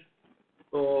companies.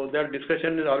 So that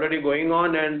discussion is already going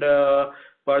on, and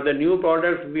for the new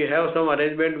products, we have some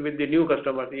arrangement with the new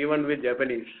customers, even with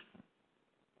Japanese.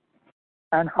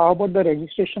 And how about the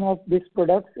registration of these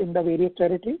products in the various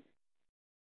territories?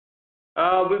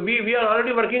 We are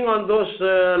already working on those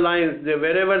lines.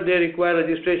 Wherever they require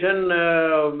registration,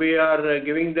 we are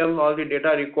giving them all the data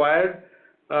required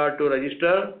to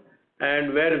register.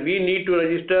 And where we need to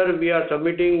register, we are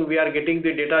getting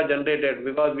the data generated,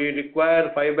 because we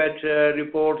require 5-batch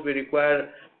reports, we require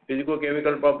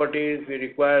physico-chemical properties, we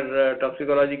require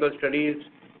toxicological studies.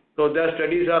 So the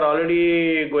studies are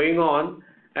already going on,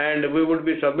 and we would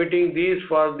be submitting these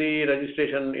for the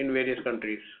registration in various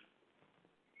countries.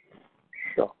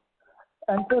 Sure.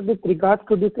 And sir, with regards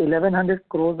to this 1,100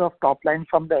 crores of top line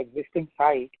from the existing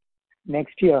site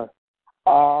next year,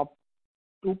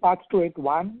 2 parts to it.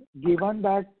 One, given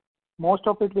that most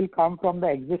of it will come from the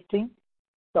existing,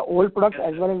 the old products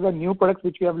as well as the new products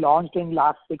which we have launched in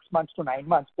last 6 months to 9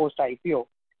 months post IPO.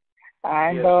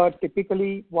 And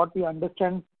typically what we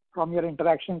understand from your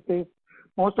interactions is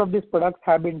most of these products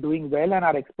have been doing well and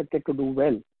are expected to do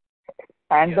well.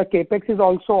 And the capex is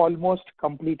also almost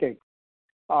completed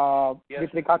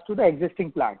with regards to the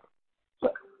existing plant. So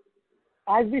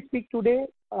as we speak today,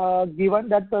 given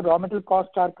that the raw material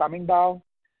costs are coming down,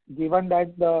 given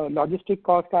that the logistic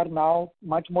costs are now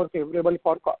much more favorable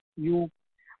for you,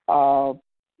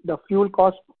 the fuel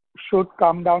cost should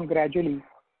come down gradually.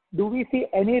 Do we see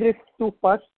any risk to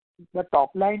first the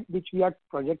top line which we are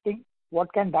projecting?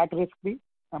 What can that risk be?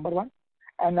 Number one.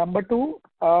 And number two,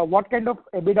 what kind of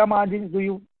EBITDA margins do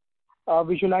you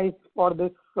visualize for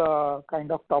this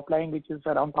kind of top line, which is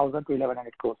around 1,000 to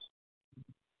 1,100 crores?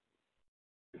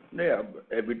 Yeah,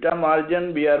 EBITDA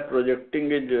margin we are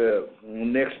projecting is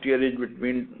next year is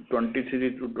between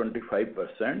 23 to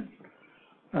 25%,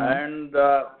 and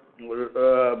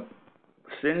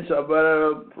Since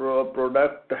our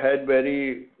product had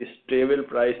very stable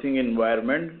pricing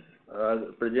environment,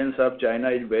 presence of China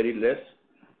is very less,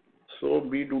 so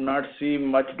we do not see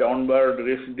much downward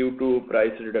risk due to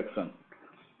price reduction.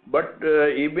 But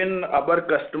even our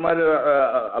customer,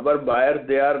 our buyers,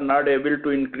 they are not able to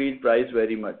increase price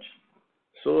very much.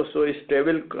 So a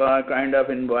stable kind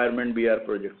of environment we are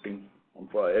projecting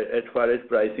as far as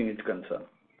pricing is concerned.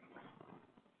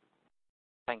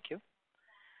 Thank you.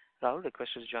 Rahul,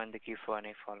 requested to join the queue for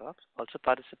any follow-ups. Also,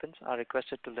 participants are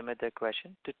requested to limit their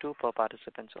question to 2 per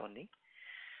participants only.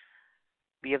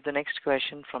 We have the next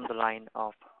question from the line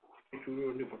of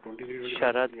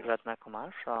Sharad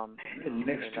Ratnakumar from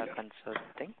Mela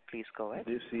Consulting. Please go ahead.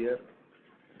 This year.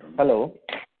 Hello.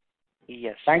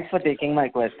 Yes. Thanks for taking my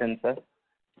question, sir.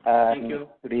 Thank you.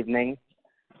 Good evening.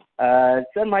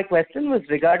 Sir, my question was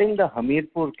regarding the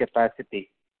Hamirpur capacity.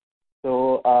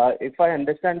 So, if I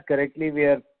understand correctly, we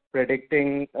are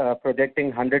projecting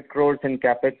 100 crores in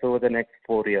capex over the next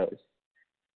 4 years.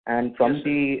 And from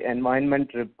the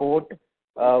environment report,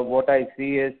 what I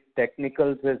see is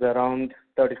technicals is around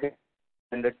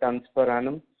 3,600 tons per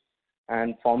annum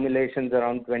and formulations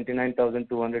around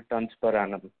 29,200 tons per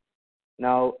annum.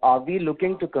 Now, are we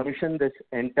looking to commission this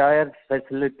entire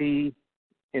facility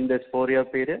in this 4-year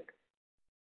period?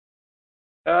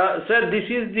 Sir, this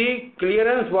is the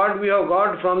clearance what we have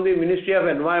got from the Ministry of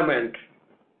Environment.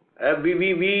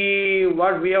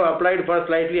 What we have applied for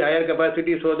slightly higher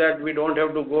capacity so that we don't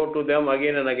have to go to them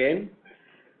again and again.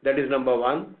 That is number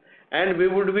one. And we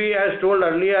would be, as told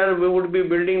earlier, we would be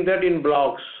building that in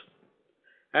blocks.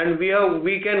 And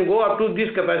we can go up to this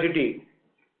capacity.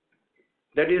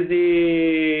 That is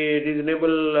the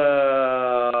reasonable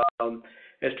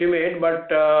estimate,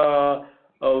 but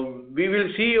we will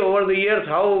see over the years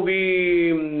how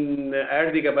we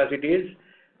add the capacities.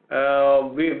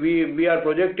 We are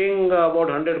projecting about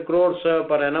 100 crores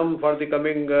per annum for the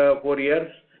coming 4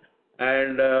 years.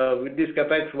 And with this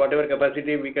capex, whatever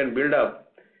capacity we can build up,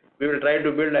 we will try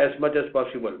to build as much as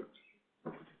possible.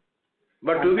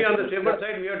 But to be on the safer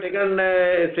side, we have taken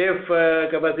a safe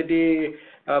capacity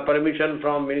permission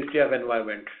from Ministry of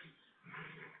Environment.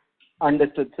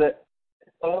 Understood, sir.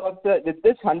 So, with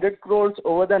this 100 crores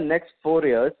over the next 4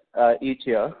 years, each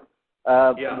year,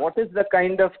 what is the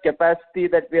kind of capacity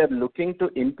that we are looking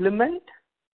to implement?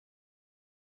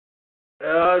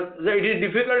 It is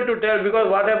difficult to tell because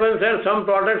what happens is some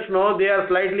products, they are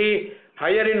slightly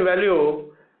higher in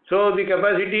value, so the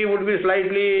capacity would be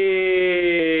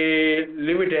slightly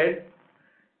limited.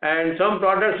 And some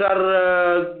products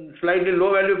are slightly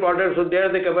low value products, so there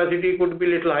the capacity could be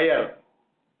little higher.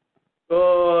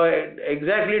 So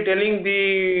exactly telling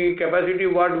the capacity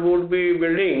what we would be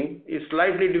building is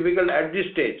slightly difficult at this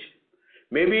stage.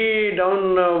 Maybe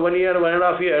down 1 year,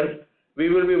 1.5 years, we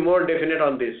will be more definite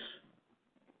on this.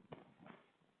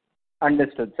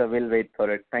 Understood, sir. We'll wait for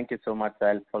it. Thank you so much.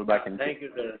 I'll fall back in. Thank you,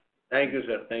 sir. Thank you,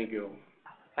 sir. Thank you.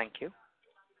 Thank you.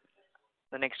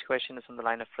 The next question is on the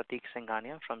line of Prateek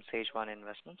Singhania from Sage One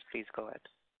Investments. Please go ahead.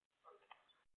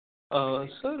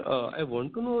 Sir, I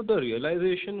want to know the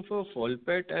realization for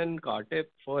Folpet and Cartep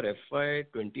for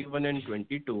FY21 and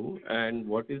 22, and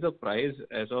what is the price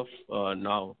as of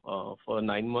now for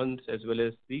 9 months as well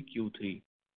as the Q3?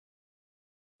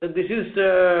 This is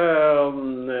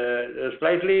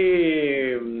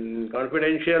slightly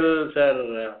confidential,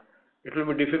 sir. It will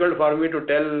be difficult for me to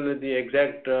tell the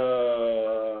exact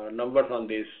numbers on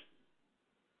this.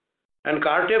 And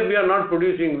Cartep we are not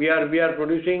producing. We are not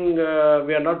producing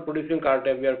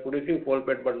Cartep. We are producing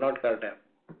Folpet, but not Cartep.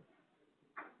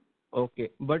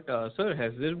 Okay, but sir,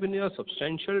 has there been a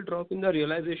substantial drop in the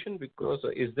realization? Because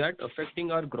is that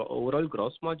affecting our overall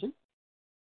gross margin?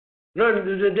 No,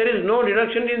 there is no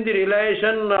reduction in the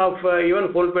realization of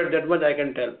even Folpet. That much I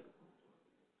can tell.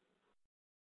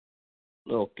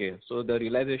 Okay, so the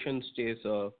realization stays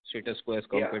status quo as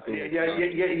compared to... Yeah,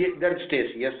 that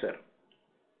stays. Yes, sir.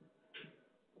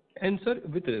 And sir,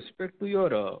 with respect to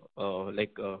your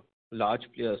large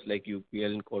players like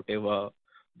UPL and Corteva,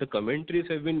 the commentaries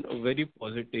have been very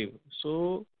positive.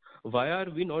 So why are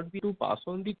we not able to pass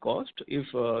on the cost if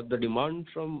the demand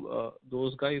from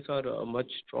those guys are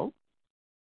much strong?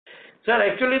 Sir,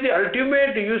 actually the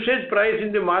ultimate usage price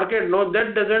in the market,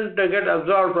 that doesn't get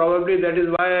absorbed probably. That is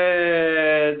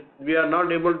why we are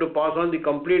not able to pass on the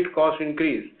complete cost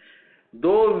increase.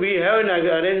 Though we have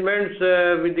arrangements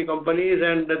with the companies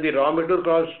and the raw material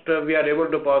cost we are able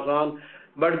to pass on,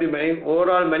 but the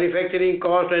overall manufacturing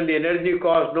cost and the energy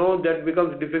cost, that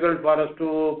becomes difficult for us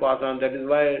to pass on. That is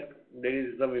why there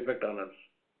is some effect on us.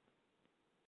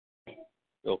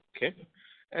 Okay.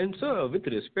 And sir, with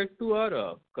respect to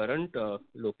our current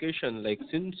location, like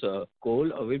since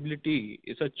coal availability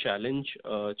is a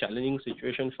challenging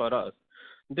situation for us,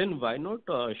 then why not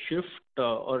shift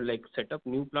or like set up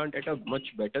new plant at a much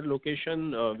better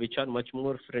location, which are much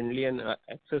more friendly and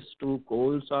access to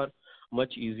coals are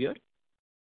much easier?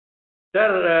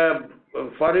 Sir,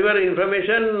 for your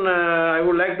information, I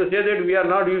would like to say that we are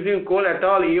not using coal at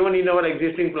all, even in our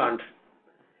existing plants.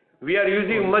 We are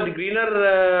using much greener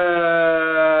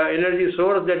energy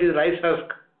source, that is rice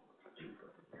husk,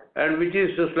 and which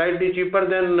is slightly cheaper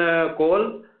than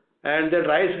coal. And that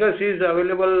rice husk is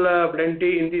available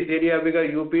plenty in this area because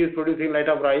UP is producing lot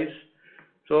of rice.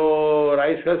 So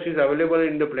rice husk is available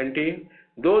in the plenty.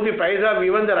 Though the price of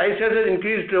even the rice husk has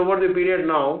increased over the period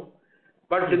now,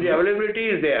 but the availability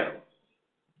is there.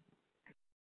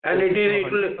 And it is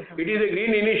a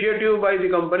green initiative by the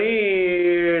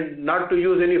company not to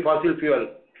use any fossil fuel.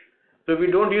 So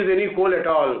we don't use any coal at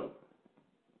all.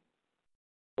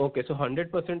 Okay, so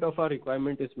 100% of our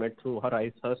requirement is met through our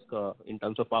rice husk in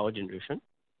terms of power generation.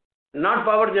 Not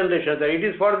power generation, sir. It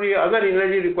is for the other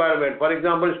energy requirement. For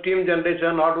example, steam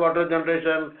generation, hot water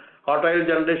generation, hot oil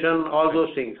generation, all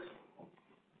those things.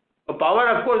 Power,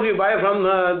 of course, we buy from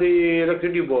the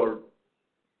electricity board.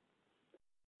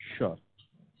 Sure.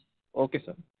 Okay,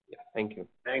 sir. Yeah, thank you.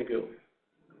 Thank you.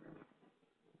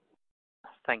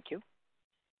 Thank you.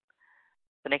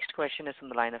 The next question is from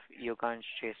the line of Yogansh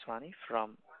Jeswani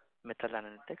from Mittal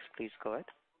Analytics. Please go ahead.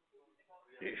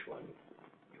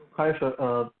 Hi,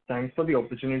 sir. Thanks for the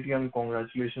opportunity and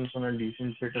congratulations on a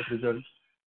decent set of results.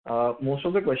 Most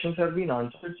of the questions have been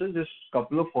answered, sir. Just a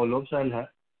couple of follow-ups I'll have.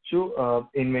 So,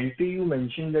 inventory, you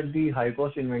mentioned that the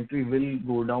high-cost inventory will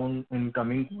go down in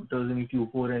coming quarters in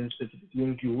Q4 and specifically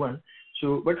in Q1.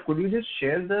 So, but could you just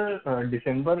share the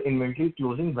December inventory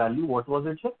closing value? What was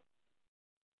it, sir?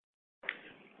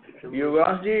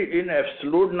 Yoganji, in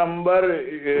absolute number,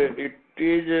 it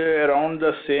is around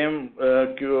the same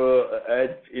as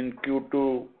in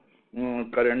Q2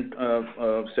 current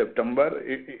September.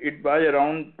 It was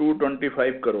around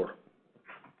 225 crore.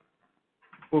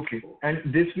 Okay.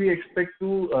 And this we expect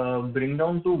to bring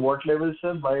down to what level,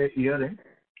 sir, by year end?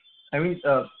 I mean,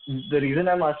 the reason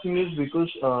I'm asking is because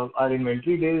our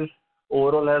inventory days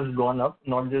overall has gone up,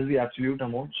 not just the absolute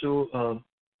amount. So,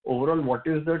 overall, what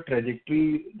is the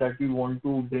trajectory that we want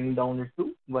to bring down it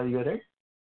to by year end?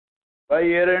 By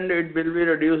year end, it will be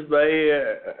reduced by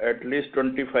at least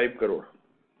 25 crore.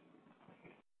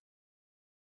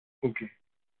 Okay.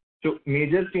 So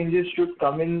major changes should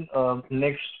come in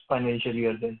next financial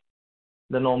year then,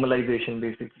 the normalization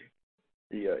basically.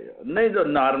 Yeah. No, the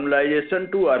normalization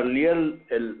to earlier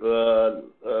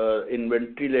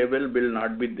inventory level will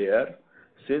not be there.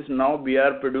 Since now we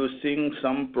are producing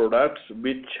some products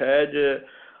which has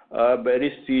a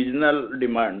very seasonal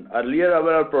demand. Earlier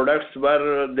our products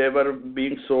were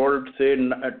being sold say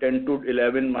 10 to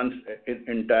 11 months in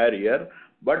entire year,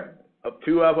 but a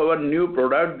few of our new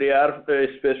products, they are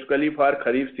specifically for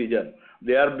Kharif season.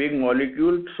 They are big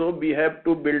molecules, so we have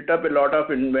to build up a lot of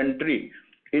inventory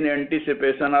in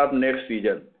anticipation of next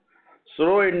season.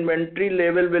 So inventory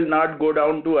level will not go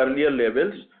down to earlier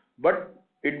levels, but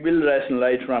it will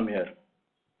rationalize from here.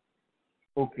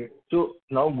 Okay. So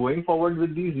now going forward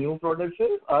with these new products,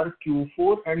 sir, our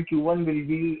Q4 and Q1 will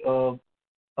be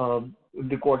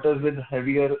the quarters with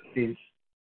heavier sales.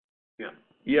 Yeah.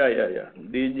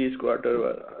 These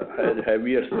quarter has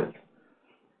heavier sales.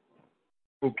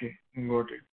 Okay,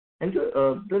 got it. And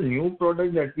the new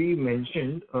product that we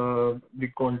mentioned,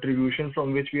 the contribution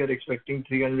from which we are expecting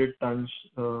 300 tons.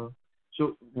 So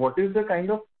what is the kind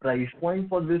of price point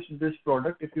for this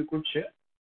product, if you could share?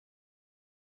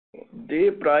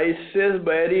 The prices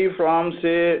vary from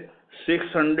say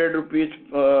 600 rupees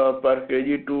per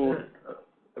kg to.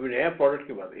 Product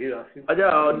के बाद ये asking.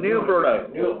 New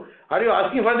product. Are you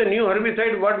asking for the new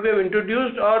herbicide what we have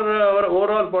introduced or our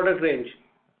overall product range?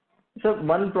 Sir,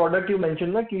 one product you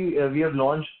mentioned that we have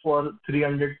launched for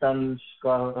 300 tons in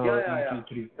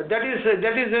Q3. That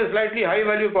is a slightly high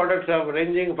value products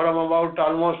ranging from almost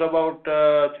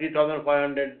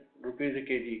 3,500 rupees a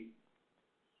kg.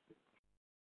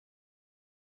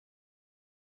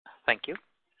 Thank you.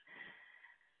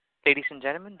 Ladies and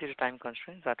gentlemen, due to time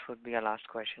constraints, that would be our last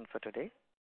question for today.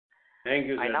 Thank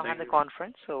you, sir. I now hand the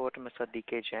conference over to Mr.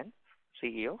 D.K. Jain,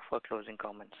 CEO, for closing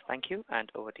comments. Thank you,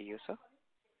 and over to you, sir.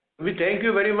 We thank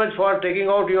you very much for taking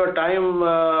out your time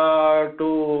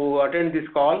to attend this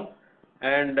call,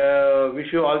 and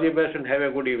wish you all the best and have a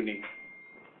good evening.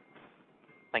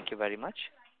 Thank you very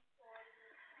much.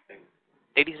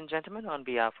 Ladies and gentlemen, on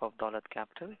behalf of Dolat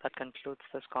Capital, that concludes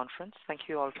this conference. Thank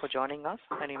you all for joining us,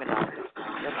 and you may now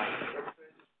disconnect your lines.